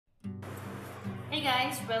Hey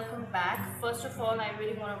guys, welcome back. First of all, I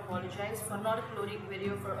really want to apologize for not uploading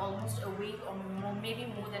video for almost a week or maybe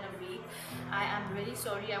more than a week. I am really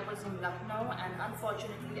sorry. I was in Lucknow and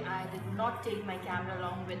unfortunately I did not take my camera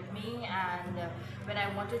along with me, and when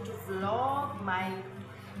I wanted to vlog, my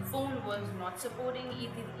phone was not supporting,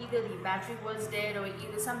 either the battery was dead or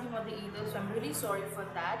either something or the either, so I'm really sorry for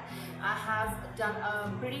that. I have done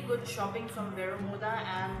a pretty good shopping from Veramuda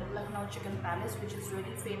and Lucknow Chicken Palace, which is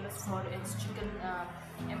really famous for its chicken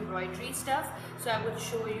embroidery stuff. So I would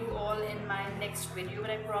show you all in my next video, but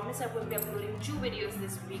I promise I will be uploading 2 videos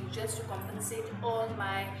this week just to compensate all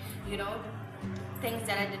my things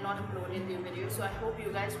that I did not upload in the video. So I hope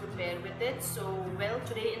you guys would bear with it. So well,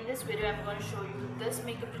 today in this video I'm going to show you this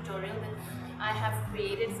makeup tutorial that I have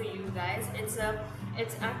created for you guys.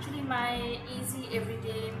 It's actually my easy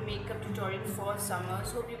everyday makeup tutorial for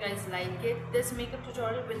summers. Hope you guys like it. This makeup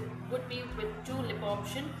tutorial would be with 2 lip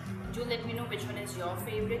options. Do let me know which one is your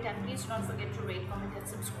favorite, and please do not forget to rate, comment and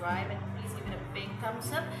subscribe, and please give it a big thumbs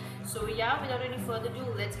up. So yeah, without any further ado,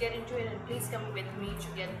 let's get into it, and please come with me to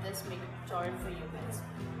get this makeup tutorial for you guys.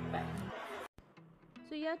 Bye.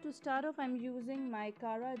 So yeah, to start off, I'm using my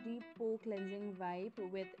Cara Deep Pore Cleansing Wipe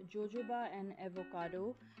with jojoba and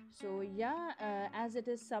avocado. So yeah, as it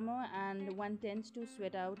is summer and one tends to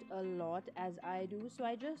sweat out a lot as I do, so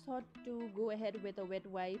I just thought to go ahead with a wet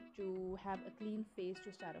wipe to have a clean face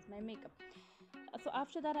to start off my makeup. So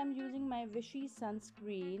after that, I'm using my Vichy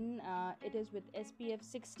sunscreen. It is with SPF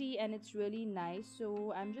 60 and it's really nice,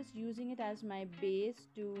 so I'm just using it as my base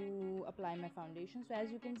to apply my foundation. So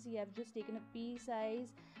as you can see, I've just taken a pea size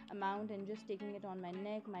amount and just taking it on my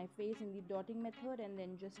neck, my face in the dotting method, and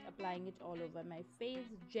then just applying it all over my face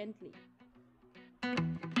gently.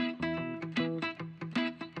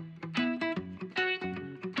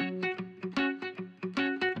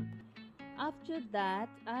 After that,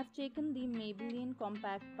 I've taken the Maybelline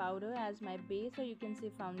Compact Powder as my base, or you can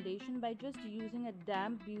say foundation, by just using a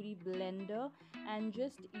damp beauty blender and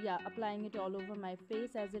just applying it all over my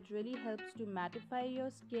face, as it really helps to mattify your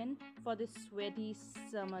skin for this sweaty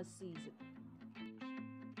summer season.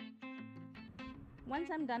 Once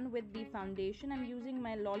I'm done with the foundation, I'm using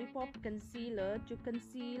my Lollipop concealer to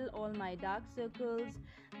conceal all my dark circles,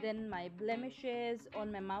 then my blemishes on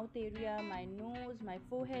my mouth area, my nose, my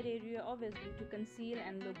forehead area, obviously to conceal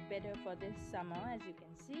and look better for this summer, as you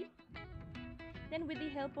can see. Then with the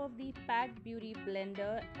help of the Packed Beauty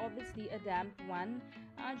blender, obviously a damp one,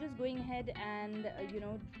 just going ahead and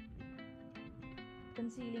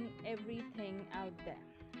concealing everything out there.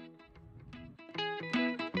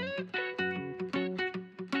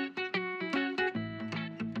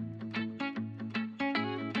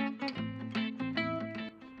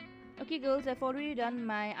 Okay girls, I've already done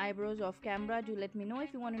my eyebrows off camera. Do let me know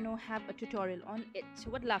if you want to have a tutorial on it.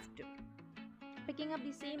 Would love to. Picking up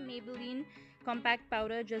the same Maybelline compact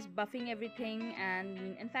powder, just buffing everything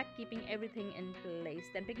and in fact keeping everything in place.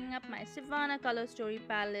 Then picking up my Savannah Color Story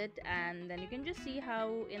palette, and then you can just see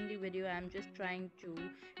how in the video I'm just trying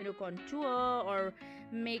to contour or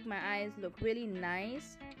make my eyes look really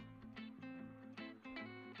nice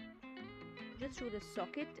just through the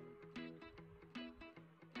socket.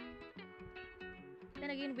 Then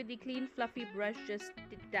again with the clean fluffy brush, just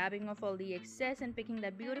dabbing off all the excess and picking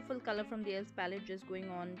that beautiful color from the e.l.f. palette, just going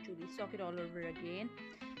on to the socket all over again.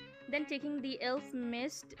 Then taking the e.l.f.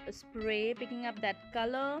 mist spray, picking up that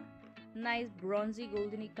color, nice bronzy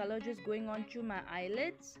goldeny color, just going on to my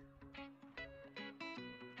eyelids.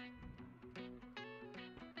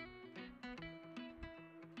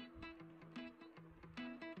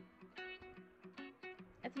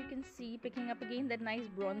 As you can see, picking up again that nice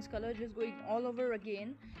bronze color, just going all over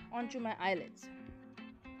again onto my eyelids.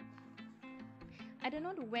 I did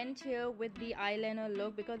not went here with the eyeliner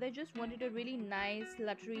look because I just wanted a really nice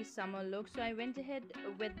glittery summer look, so I went ahead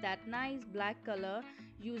with that nice black color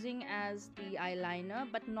using as the eyeliner,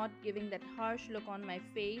 but not giving that harsh look on my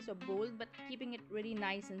face or bold, but keeping it really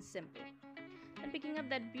nice and simple. And picking up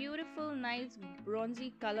that beautiful nice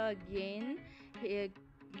bronzy color again,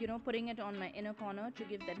 putting it on my inner corner to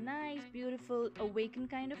give that nice beautiful awakened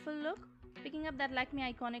kind of a look. Picking up that Lakme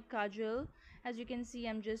Iconic Kajal, as you can see,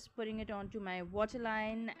 I'm just putting it onto my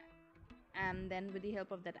waterline, and then with the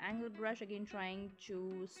help of that angled brush again trying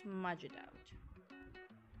to smudge it out.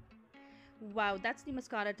 Wow, that's the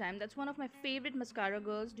mascara time. That's one of my favorite mascara,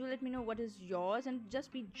 girls. Do let me know what is yours, and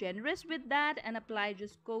just be generous with that and apply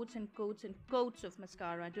just coats and coats and coats of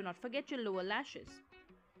mascara. Do not forget your lower lashes.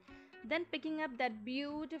 Then picking up that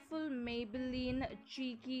beautiful Maybelline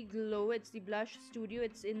Cheeky Glow. It's the Blush Studio.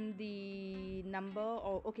 It's in the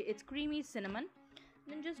it's Creamy Cinnamon.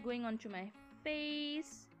 Then just going onto my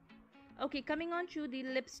face. Okay, coming on to the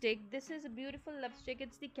lipstick. This is a beautiful lipstick.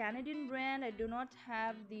 It's the Canadian brand. I do not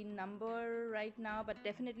have the number right now, but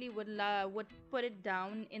definitely would put it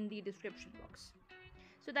down in the description box.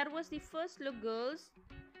 So that was the first look, girls.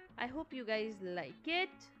 I hope you guys like it.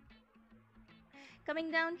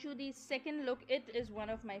 Coming down to the second look, it is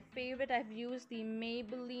one of my favorite. I've used the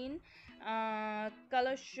Maybelline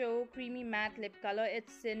Color Show Creamy Matte Lip Color.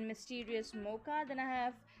 It's in Mysterious Mocha. Then I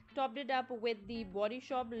have topped it up with the Body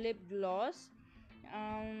Shop Lip Gloss.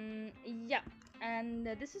 Yeah, and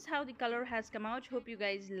this is how the color has come out. Hope you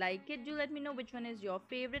guys like it. Do let me know which one is your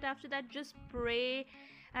favorite. After that, just spray.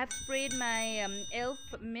 I've sprayed my elf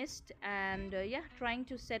mist, and yeah, trying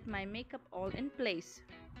to set my makeup all in place.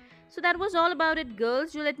 So that was all about it,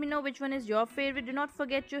 girls. Do let me know which one is your favorite. Do not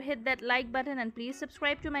forget to hit that like button and please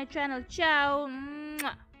subscribe to my channel. Ciao.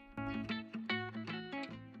 Mwah.